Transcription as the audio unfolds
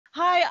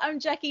Hi, I'm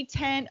Jackie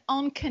Tann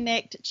on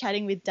Connect,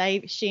 chatting with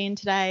Dave Sheehan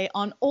today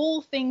on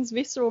all things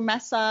visceral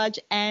massage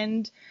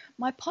and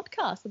my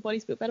podcast, the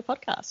Body's Built Better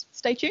podcast.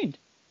 Stay tuned.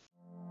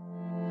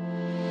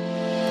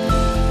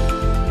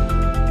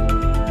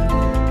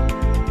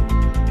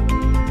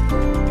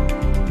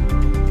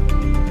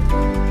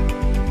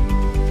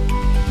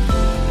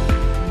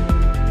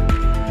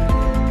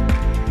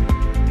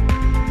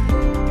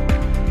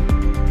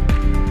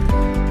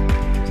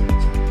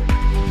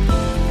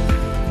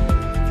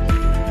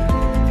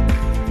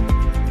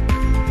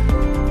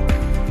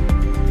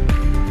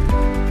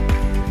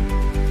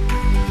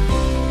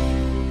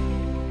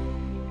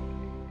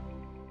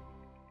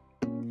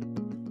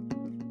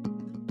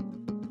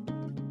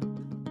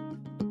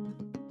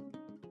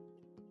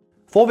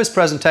 For this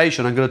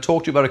presentation, I'm going to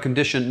talk to you about a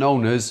condition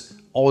known as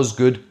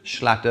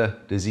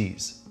Osgood-Schlatter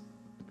disease.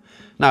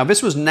 Now,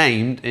 this was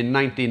named in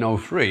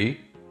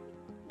 1903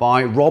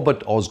 by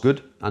Robert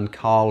Osgood and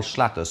Carl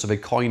Schlatter, so they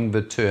coined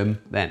the term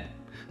then.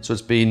 So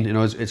it's been,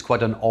 it's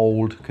quite an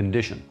old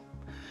condition.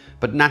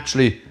 But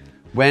naturally,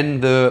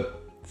 when the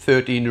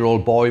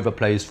 13-year-old boy that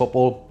plays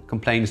football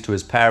complains to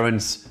his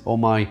parents, oh,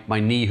 my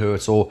knee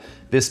hurts, or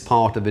this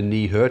part of the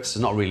knee hurts,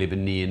 it's not really the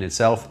knee in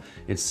itself,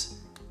 it's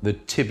the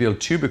tibial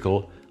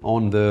tubercle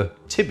on the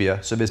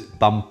tibia, so this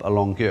bump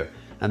along here.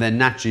 And then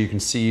naturally you can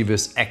see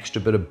this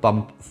extra bit of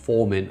bump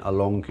forming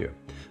along here.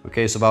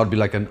 Okay, so that would be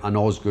like an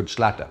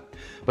Osgood-Schlatter.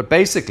 But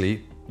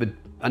basically,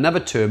 another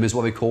term is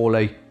what we call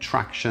a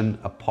traction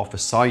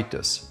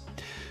apophysitis.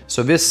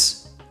 So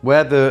this,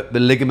 where the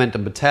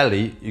ligamentum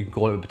patelli, you can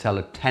call it a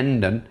patellar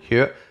tendon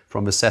here,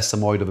 from the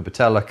sesamoid of the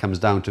patella comes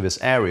down to this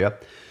area,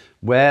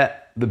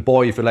 where the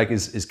boy, if you like,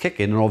 is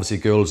kicking, and obviously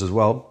girls as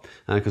well,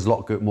 because a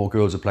lot more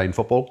girls are playing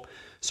football.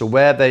 So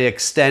where they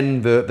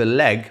extend the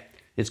leg,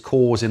 it's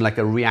causing like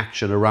a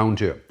reaction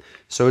around here.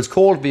 So it's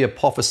called the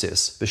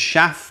apophysis. The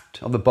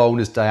shaft of the bone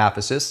is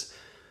diaphysis.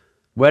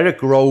 Where it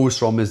grows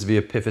from is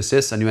the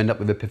epiphysis, and you end up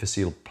with the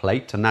epiphyseal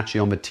plate. And naturally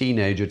on the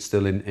teenager, it's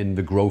still in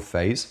the growth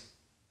phase.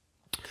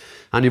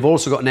 And you've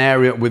also got an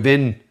area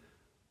within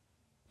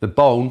the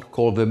bone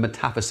called the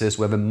metaphysis,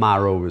 where the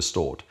marrow is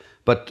stored.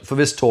 But for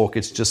this talk,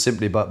 it's just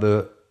simply about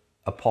the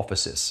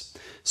apophysis.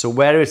 So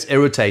where it's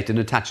irritating,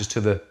 it attaches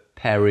to the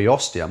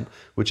periosteum,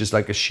 which is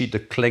like a sheet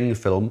of cling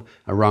film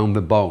around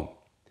the bone.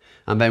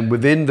 And then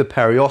within the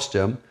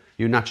periosteum,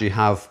 you naturally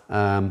have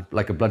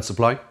like a blood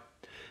supply.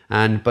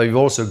 But you've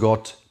also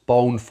got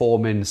bone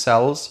forming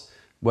cells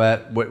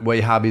where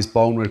you have these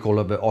bone, we call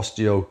it the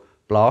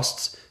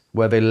osteoblasts,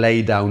 where they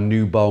lay down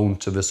new bone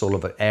to this sort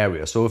of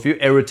area. So if you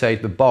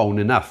irritate the bone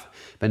enough,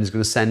 then it's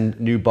going to send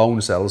new bone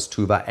cells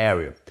to that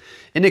area.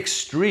 In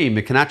extreme,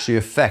 it can actually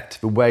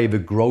affect the way the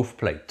growth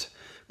plate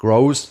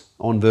grows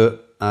on the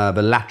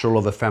lateral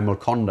of the femoral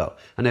condyle.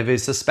 And if they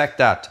suspect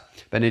that,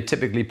 then they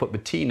typically put the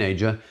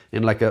teenager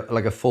in like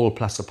a full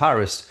plaster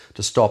Paris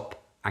to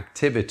stop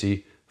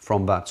activity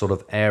from that sort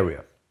of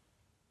area.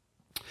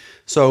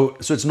 So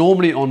it's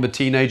normally on the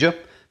teenager,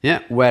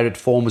 yeah, where it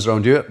forms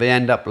around here. They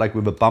end up like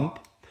with a bump.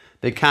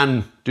 They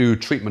can do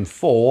treatment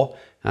for,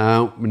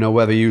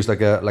 where they use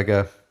like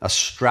a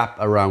strap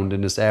around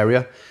in this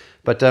area.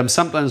 But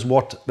sometimes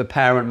what the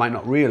parent might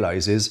not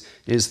realize is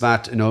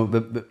that,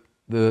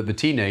 the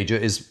teenager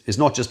is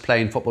not just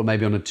playing football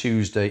maybe on a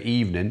Tuesday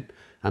evening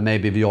and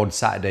maybe the odd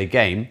Saturday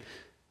game.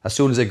 As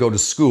soon as they go to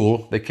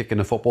school, they're kicking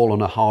a football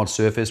on a hard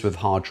surface with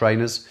hard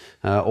trainers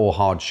or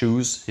hard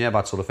shoes, yeah,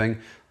 that sort of thing.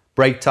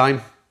 Break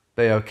time,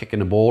 they are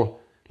kicking a ball.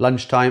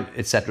 Lunchtime,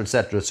 etc.,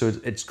 etc. So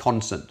it's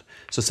constant.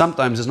 So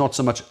sometimes it's not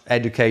so much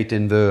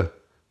educating the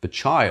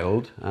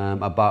child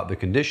about the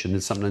condition.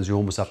 It's sometimes you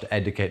almost have to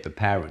educate the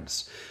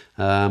parents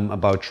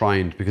about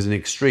trying, because in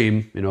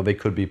extreme, they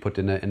could be put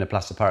in a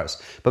plaster Paris.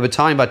 By the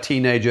time that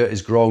teenager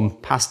is grown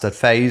past that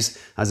phase,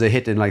 as they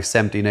hit in like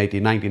 17,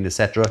 18, 19,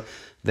 etc.,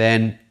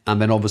 then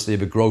obviously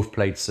the growth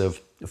plates have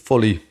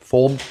fully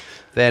formed,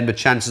 then the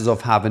chances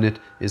of having it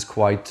is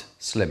quite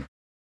slim.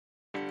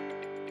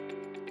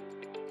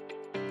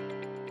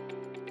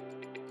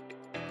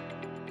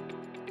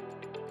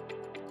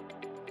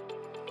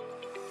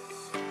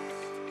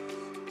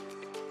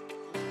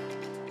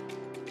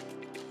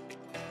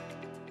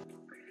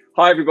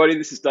 Hi everybody,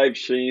 this is Dave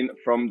Sheehan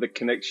from The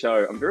Connect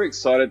Show. I'm very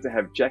excited to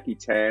have Jackie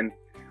Tann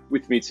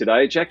with me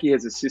today. Jackie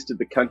has assisted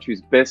the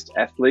country's best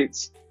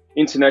athletes,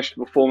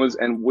 international performers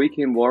and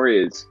weekend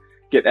warriors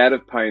get out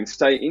of pain,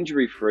 stay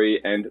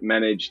injury-free and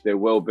manage their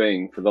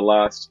well-being for the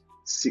last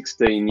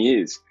 16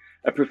 years.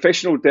 A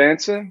professional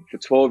dancer for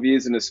 12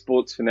 years and a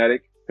sports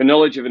fanatic, her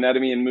knowledge of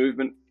anatomy and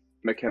movement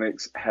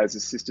mechanics has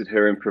assisted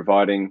her in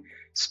providing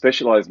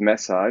specialized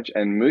massage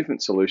and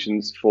movement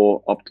solutions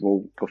for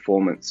optimal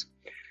performance.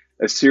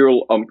 A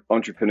serial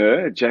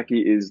entrepreneur,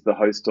 Jackie is the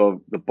host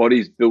of The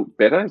Body's Built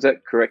Better. Is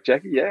that correct,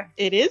 Jackie? Yeah.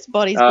 It is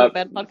Body's Built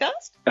Better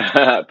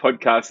podcast.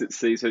 Podcast that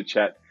sees her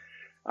chat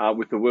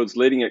with the world's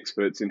leading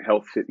experts in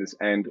health, fitness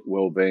and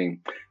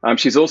well-being.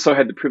 She's also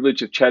had the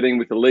privilege of chatting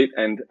with elite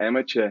and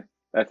amateur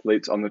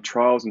athletes on the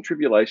trials and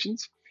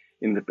tribulations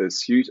in the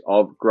pursuit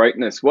of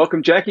greatness.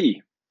 Welcome,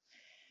 Jackie.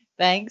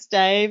 Thanks,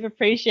 Dave.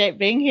 Appreciate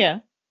being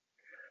here.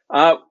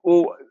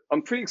 Well,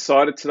 I'm pretty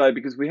excited today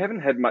because we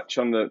haven't had much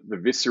on the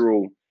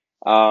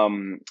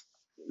um,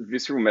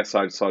 visceral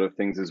massage side of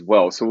things as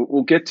well. So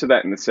we'll get to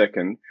that in a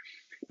second.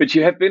 But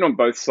you have been on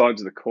both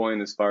sides of the coin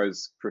as far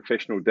as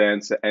professional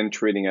dancer and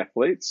treating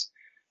athletes.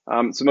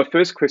 So my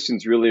first question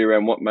is really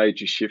around what made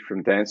you shift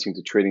from dancing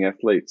to treating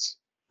athletes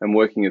and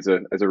working as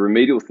a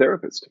remedial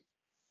therapist.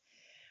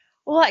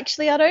 Well,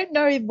 actually, I don't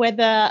know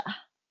whether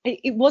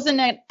it wasn't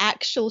an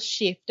actual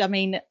shift. I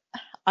mean,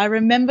 I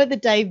remember the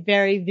day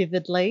very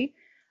vividly.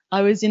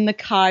 I was in the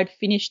car, I'd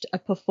finished a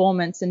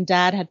performance, and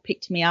Dad had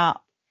picked me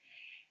up.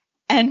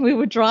 And we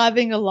were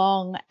driving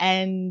along,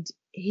 and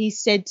he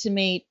said to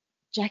me,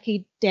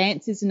 Jackie,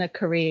 dance isn't a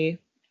career,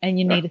 and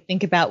you need to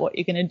think about what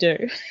you're going to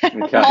do.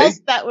 Okay.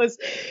 That was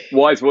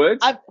wise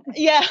words.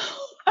 Yeah.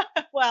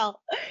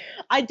 Well,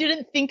 I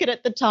didn't think it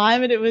at the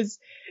time, and it was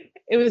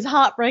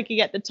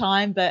heartbreaking at the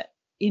time. But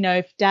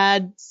if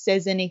Dad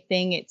says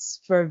anything,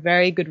 it's for a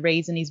very good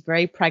reason. He's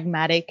very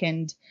pragmatic,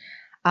 and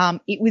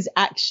it was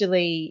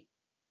actually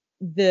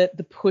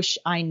the push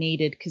I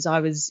needed, because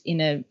I was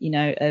in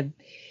a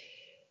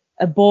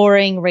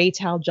boring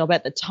retail job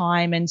at the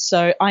time, and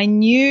so I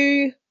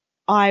knew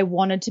I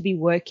wanted to be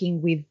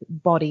working with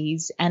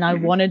bodies, and I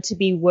wanted to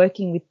be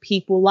working with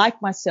people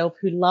like myself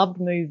who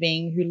loved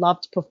moving, who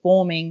loved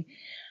performing.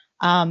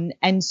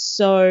 And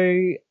so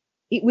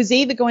it was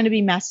either going to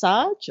be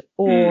massage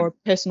or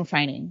personal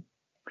training.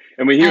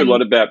 And we hear a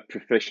lot about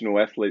professional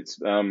athletes,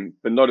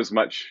 but not as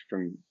much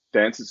from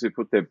dancers who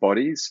put their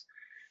bodies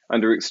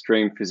under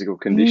extreme physical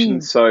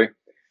conditions. So,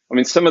 I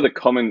mean, some of the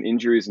common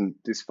injuries and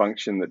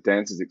dysfunction that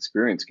dancers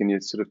experience, can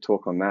you sort of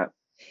talk on that?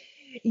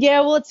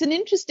 Yeah, well, it's an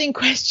interesting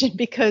question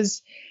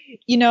because,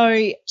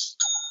 I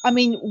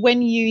mean,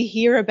 when you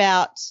hear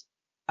about,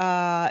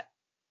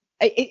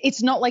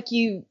 it's not like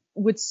you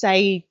would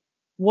say,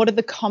 what are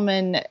the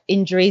common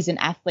injuries an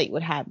athlete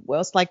would have?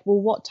 Well, it's like,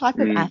 well, what type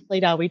of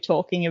athlete are we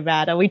talking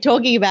about? Are we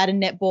talking about a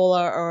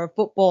netballer or a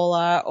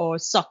footballer or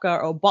soccer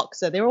or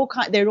boxer? They're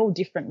all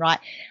different, right?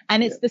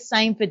 And it's the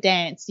same for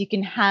dance. You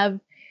can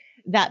have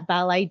that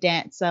ballet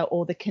dancer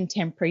or the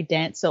contemporary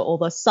dancer or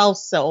the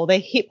salsa or the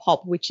hip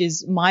hop, which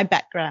is my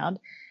background.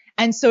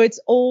 And so it's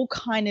all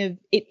kind of,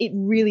 it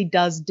really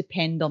does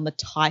depend on the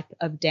type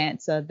of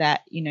dancer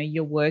that,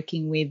 you're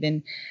working with.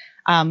 And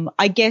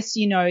I guess,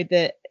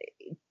 that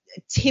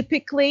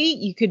typically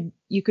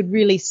you could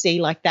really see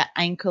like that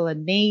ankle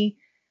and knee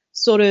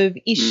sort of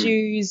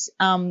issues.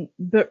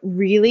 But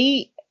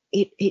really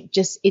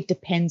it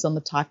depends on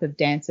the type of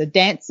dancer.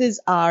 Dancers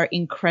are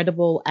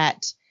incredible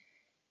at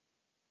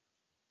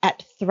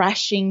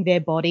thrashing their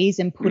bodies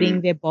and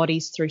putting their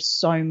bodies through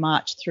so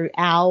much, through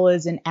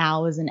hours and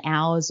hours and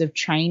hours of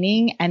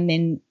training. And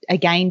then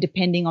again,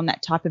 depending on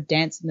that type of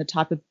dance and the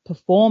type of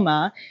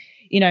performer,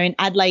 in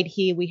Adelaide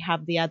here, we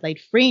have the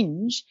Adelaide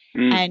Fringe,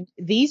 and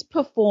these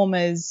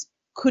performers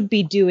could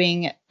be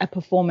doing a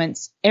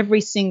performance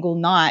every single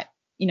night,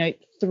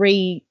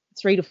 3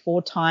 to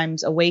 4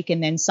 times a week,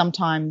 and then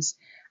sometimes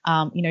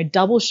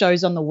double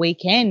shows on the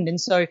weekend. And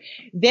so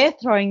they're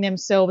throwing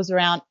themselves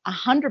around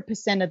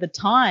 100% of the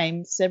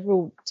time,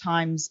 several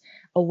times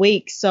a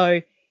week.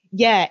 So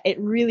yeah, it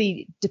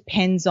really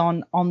depends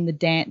on the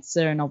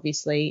dancer. And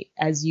obviously,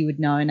 as you would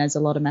know, and as a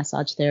lot of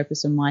massage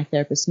therapists and my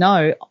therapists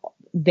know,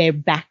 their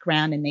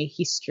background and their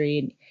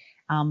history,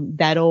 and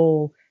that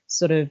all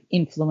sort of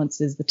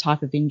influences the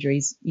type of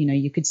injuries,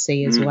 you could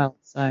see as well.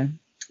 So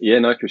yeah,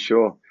 no, for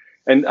sure.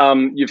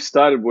 And you've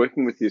started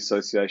working with the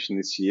association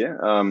this year.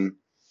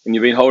 And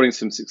you've been holding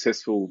some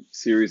successful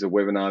series of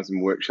webinars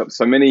and workshops.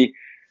 So many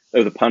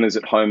of the punters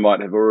at home might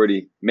have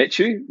already met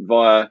you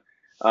via,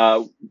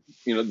 the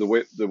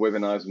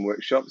webinars and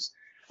workshops.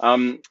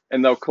 And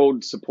they're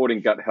called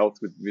Supporting Gut Health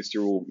with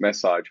Visceral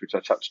Massage, which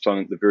I touched on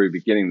at the very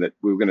beginning, that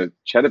we were going to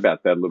chat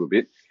about that a little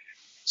bit.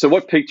 So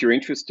what piqued your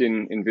interest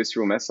in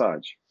visceral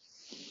massage?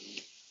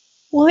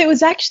 Well, it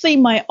was actually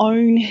my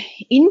own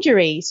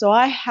injury. So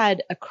I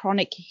had a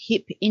chronic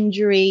hip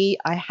injury.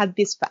 I had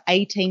this for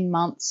 18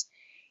 months.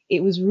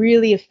 It was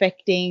really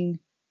affecting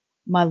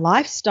my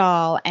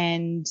lifestyle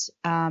and,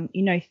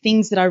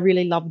 things that I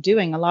really love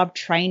doing. I love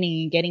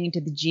training and getting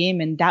into the gym,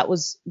 and that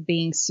was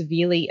being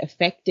severely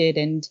affected.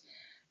 And,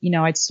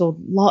 I saw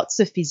lots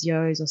of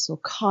physios. I saw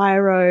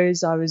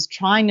chiros. I was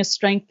trying to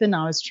strengthen.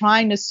 I was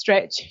trying to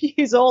stretch,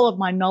 use all of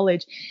my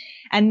knowledge,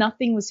 and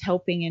nothing was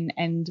helping.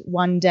 And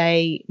one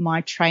day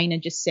my trainer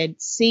just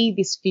said, see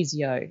this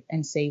physio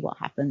and see what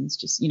happens.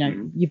 Just,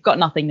 you've got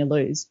nothing to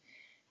lose.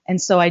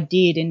 And so I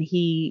did. And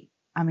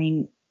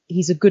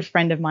he's a good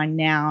friend of mine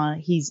now.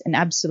 He's an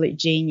absolute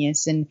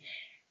genius.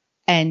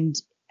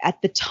 And at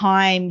the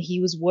time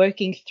he was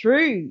working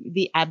through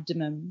the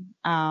abdomen.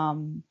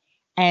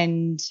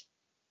 And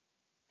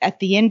at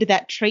the end of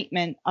that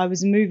treatment, I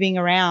was moving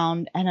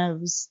around and I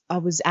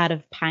was out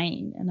of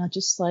pain. And I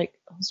just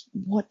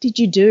what did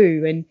you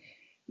do? And,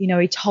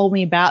 he told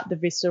me about the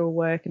visceral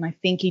work, and I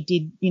think he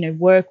did,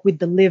 work with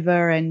the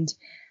liver and,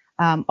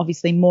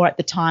 Obviously more at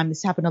the time.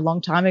 This happened a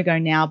long time ago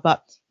now,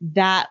 but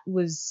that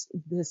was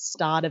the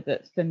start of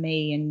it for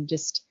me, and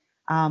just,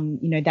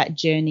 that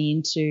journey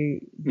into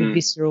the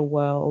visceral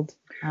world.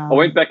 I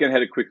went back and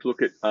had a quick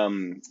look at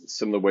some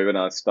of the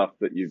webinar stuff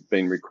that you've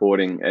been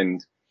recording,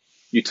 and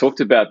you talked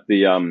about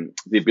the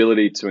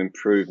ability to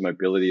improve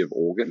mobility of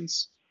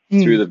organs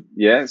through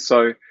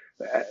So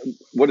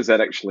what does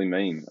that actually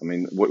mean? I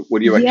mean,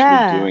 what are you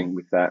actually doing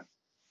with that?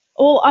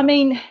 Well, I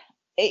mean,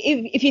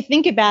 if you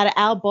think about it,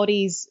 our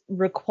bodies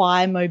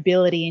require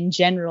mobility in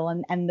general,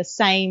 and the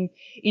same,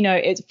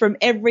 it's from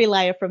every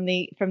layer, from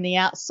the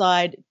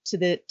outside to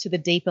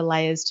the deeper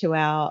layers to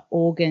our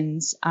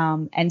organs.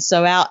 And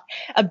so our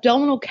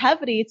abdominal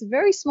cavity, it's a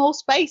very small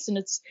space, and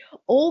it's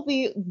all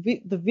the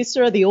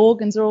viscera, the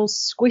organs are all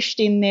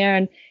squished in there,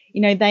 and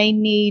they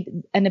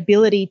need an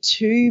ability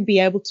to be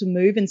able to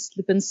move and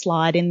slip and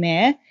slide in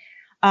there.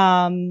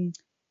 And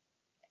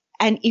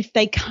if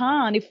they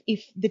can't,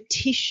 if the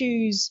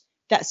tissues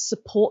that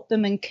support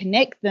them and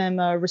connect them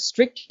are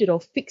restricted or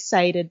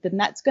fixated, then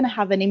that's going to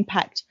have an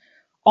impact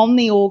on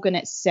the organ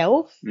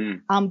itself,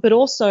 but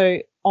also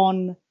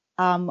on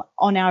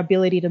our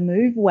ability to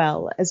move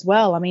well as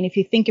well. I mean, if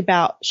you think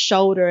about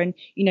shoulder and,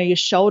 your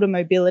shoulder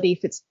mobility,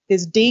 if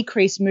there's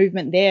decreased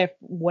movement there,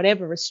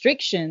 whatever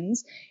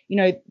restrictions,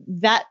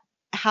 that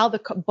how the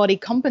body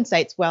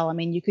compensates well. I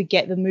mean, you could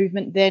get the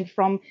movement then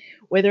from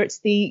whether it's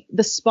the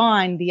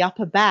spine, the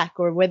upper back,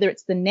 or whether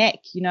it's the neck,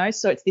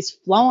 so it's this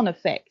flow-on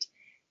effect.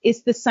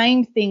 It's the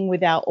same thing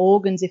with our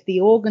organs. If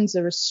the organs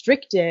are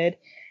restricted,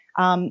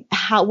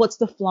 what's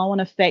the flow-on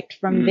effect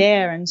from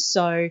there? And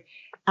so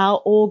our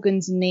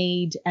organs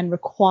need and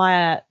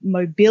require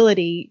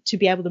mobility to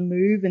be able to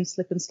move and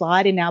slip and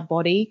slide in our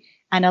body,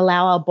 and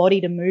allow our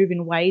body to move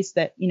in ways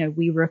that,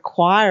 we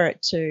require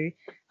it to,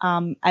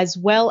 as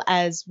well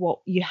as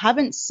what you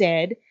haven't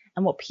said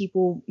and what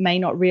people may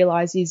not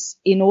realize is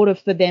in order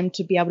for them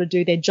to be able to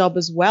do their job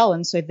as well.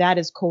 And so that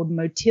is called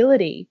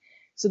motility.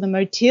 So the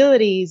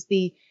motility is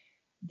the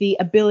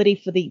ability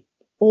for the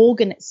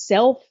organ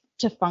itself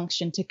to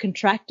function, to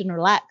contract and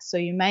relax. So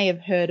you may have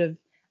heard of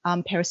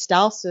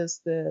peristalsis,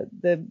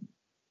 the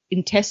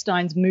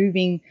intestines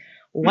moving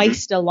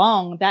waist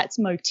along. That's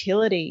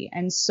motility.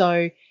 And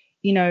so,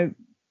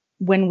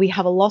 when we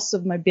have a loss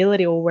of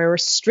mobility or we're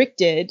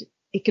restricted,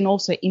 it can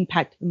also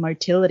impact the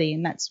motility.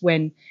 And that's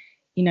when,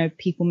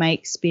 people may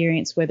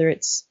experience whether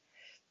it's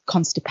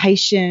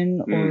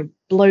constipation or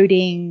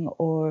bloating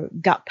or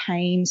gut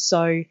pain.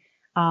 So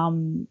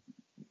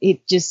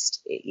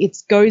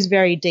it goes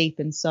very deep.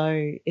 And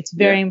so it's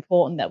very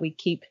important that we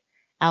keep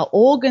our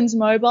organs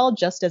mobile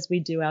just as we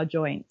do our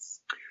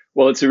joints.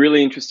 Well, it's a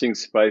really interesting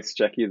space,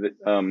 Jackie,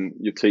 that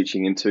you're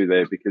teaching into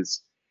there,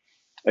 because,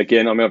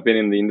 again, I mean, I've been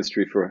in the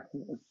industry for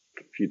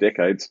a few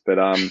decades, but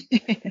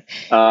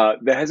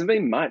there hasn't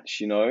been much,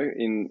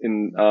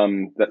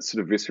 in that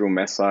sort of visceral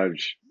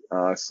massage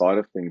side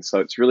of things.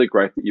 So it's really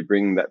great that you're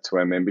bringing that to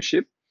our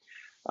membership.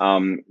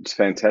 It's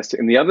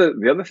fantastic. And the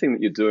other thing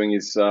that you're doing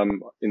is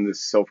in the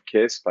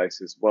self-care space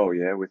as well,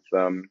 with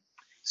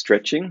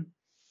stretching.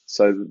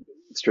 So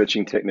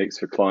stretching techniques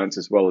for clients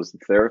as well as the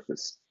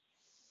therapist.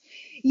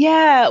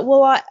 Yeah,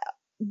 well,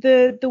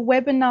 the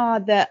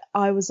webinar that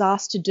I was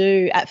asked to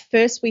do, at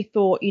first we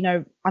thought,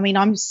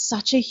 I'm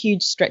such a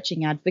huge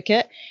stretching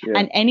advocate,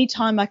 and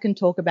anytime I can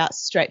talk about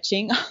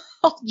stretching,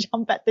 I'll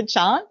jump at the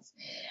chance.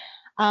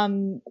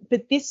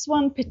 But this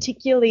one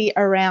particularly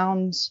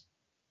around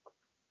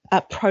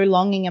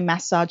prolonging a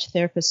massage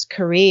therapist's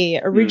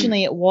career,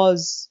 originally it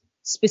was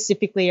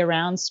specifically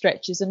around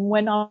stretches. And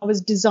when I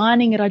was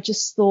designing it, I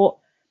just thought,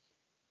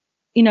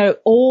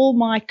 all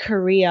my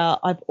career,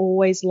 I've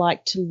always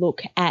liked to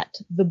look at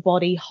the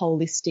body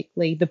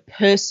holistically, the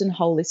person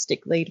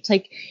holistically, to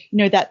take,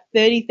 that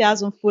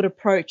 30,000 foot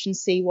approach and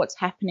see what's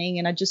happening.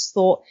 And I just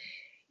thought,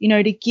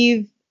 to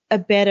give a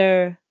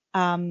better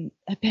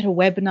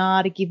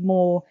webinar, to give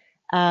more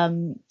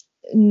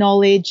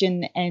knowledge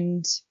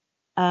and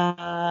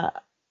I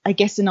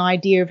guess an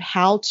idea of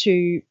how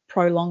to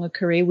prolong a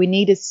career, we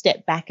need to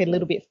step back a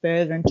little bit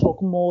further and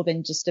talk more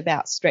than just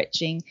about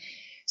stretching.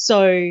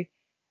 So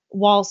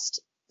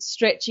whilst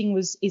stretching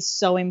is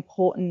so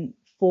important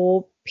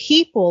for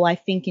people, I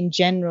think in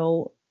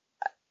general,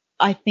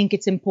 I think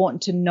it's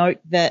important to note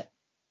that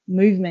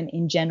movement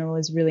in general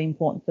is really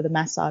important for the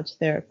massage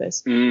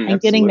therapist, and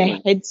getting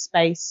the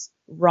headspace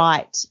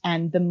right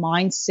and the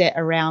mindset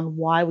around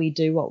why we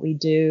do what we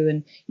do,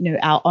 and,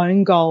 our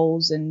own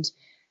goals, and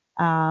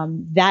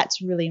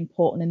that's really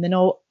important. And then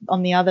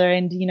on the other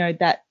end,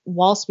 that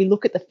whilst we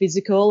look at the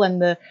physical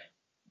and the,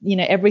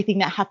 everything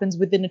that happens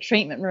within a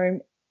treatment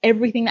room,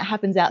 everything that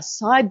happens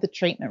outside the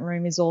treatment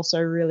room is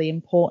also really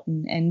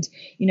important, and,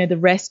 the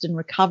rest and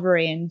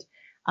recovery. And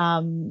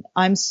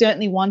I'm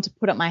certainly one to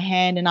put up my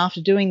hand, and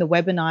after doing the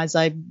webinars,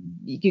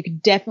 you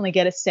could definitely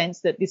get a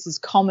sense that this is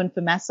common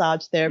for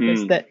massage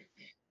therapists, that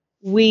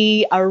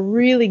we are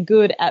really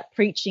good at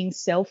preaching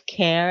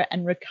self-care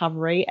and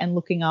recovery and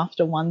looking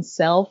after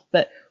oneself,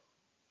 but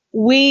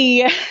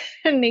we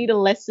need a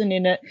lesson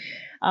in it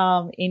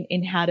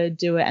in how to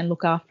do it and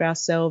look after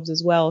ourselves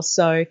as well.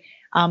 So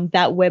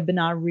that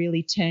webinar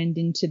really turned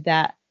into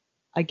that,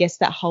 I guess,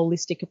 that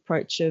holistic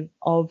approach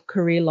of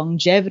career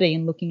longevity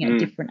and looking at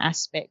different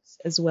aspects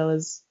as well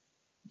as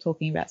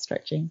talking about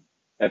stretching.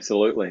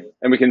 Absolutely.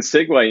 And we can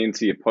segue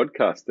into your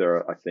podcast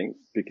there, I think,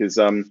 because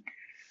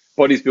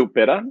Bodies Built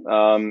Better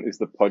is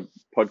the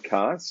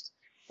podcast.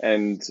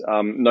 And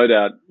no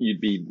doubt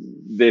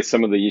there's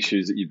some of the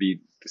issues that you'd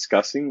be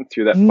discussing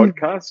through that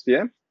podcast,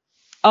 yeah?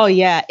 Oh,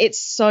 yeah.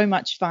 It's so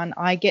much fun.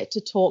 I get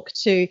to talk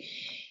to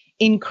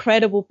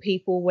incredible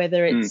people,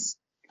 whether it's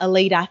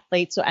elite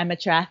athletes or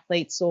amateur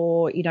athletes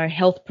or, you know,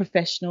 health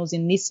professionals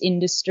in this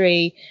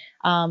industry,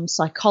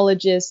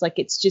 psychologists. Like,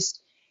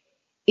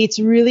 it's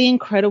really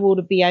incredible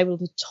to be able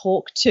to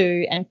talk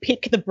to and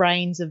pick the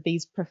brains of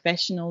these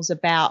professionals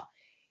about,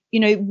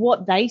 you know,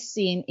 what they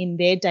see in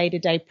their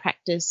day-to-day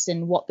practice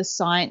and what the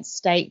science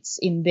states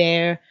in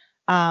their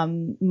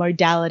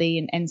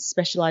modality and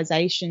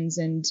specializations,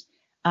 and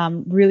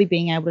really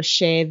being able to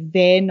share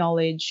their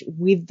knowledge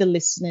with the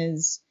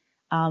listeners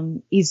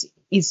is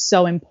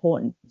so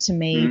important to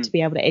me, to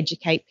be able to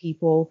educate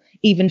people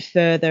even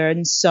further.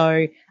 And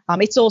so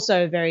it's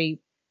also a very,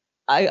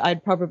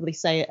 I'd probably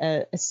say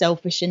a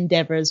selfish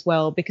endeavor as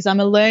well, because I'm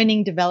a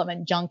learning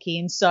development junkie,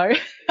 and so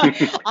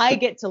I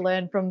get to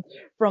learn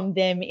from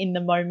them in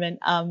the moment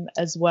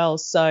as well.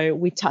 So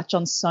we touch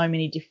on so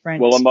many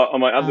different. Well, on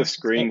my other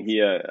screen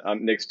here,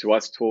 next to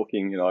us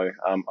talking, you know,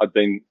 I've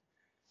been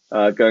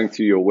going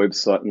through your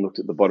website and looked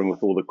at the bottom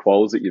with all the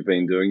quals that you've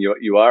been doing.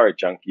 You are a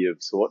junkie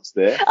of sorts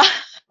there.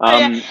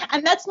 Yeah,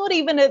 and that's not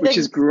even which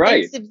is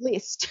great. Extensive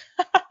list.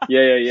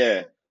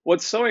 Yeah. Well,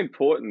 it's so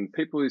important.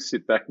 People who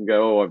sit back and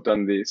go, "Oh, I've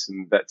done this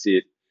and that's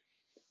it."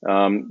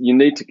 You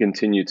need to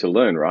continue to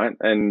learn, right?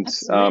 And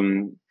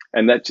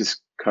and that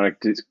just kind of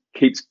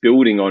keeps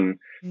building on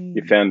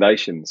your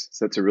foundations.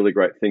 So that's a really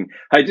great thing.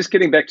 Hey, just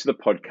getting back to the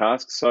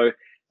podcast. So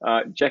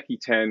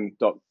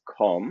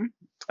JackieTann.com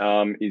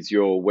is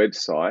your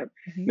website.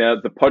 Now,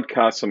 the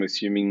podcast, I'm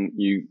assuming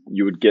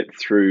you would get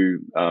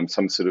through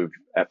some sort of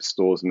app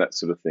stores and that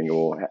sort of thing,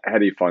 or how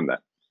do you find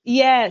that?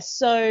 Yeah,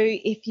 so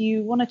if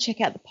you want to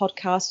check out the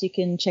podcast, you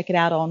can check it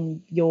out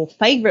on your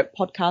favorite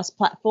podcast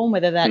platform,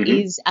 whether that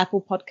is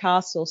Apple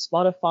Podcasts or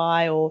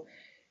Spotify or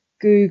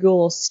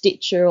Google or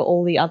Stitcher or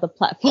all the other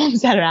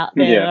platforms that are out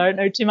there. I don't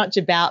know too much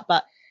about,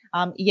 but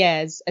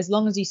as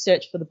long as you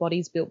search for the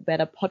Bodies Built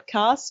Better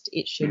podcast,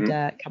 it should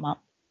come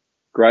up.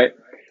 Great.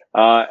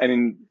 And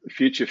in the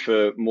future,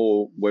 for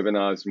more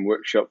webinars and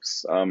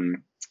workshops,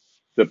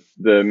 the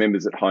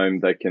members at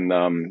home, they can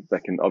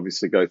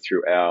obviously go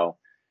through our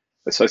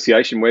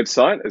association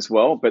website as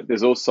well, but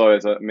there's also,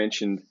 as I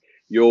mentioned,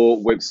 your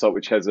website,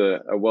 which has a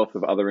wealth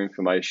of other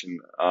information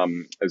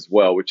as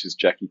well, which is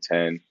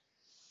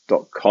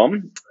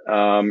JackieTann.com.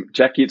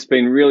 Jackie, it's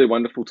been really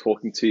wonderful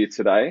talking to you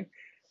today.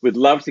 We'd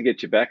love to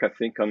get you back, I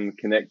think, on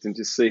Connect and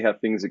just see how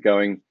things are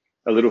going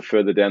a little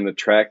further down the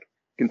track.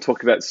 We can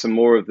talk about some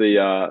more of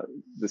the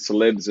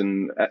celebs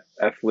and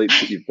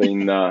athletes that you've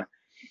been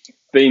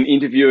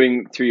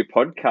interviewing through your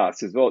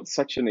podcast as well. It's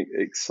such an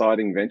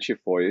exciting venture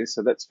for you.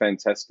 So that's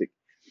fantastic.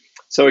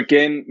 So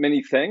again,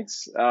 many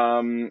thanks.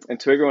 And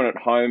to everyone at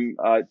home,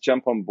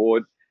 jump on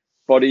board.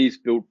 Bodies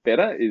Built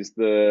Better is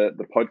the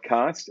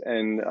podcast,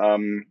 and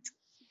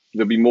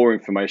there'll be more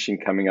information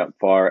coming up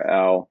via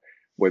our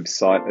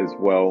website as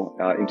well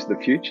into the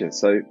future.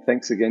 So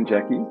thanks again,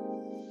 Jackie.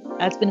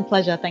 It's been a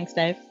pleasure. Thanks,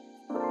 Dave.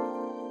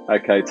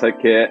 Okay, take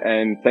care.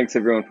 And thanks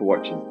everyone for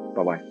watching.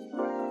 Bye-bye.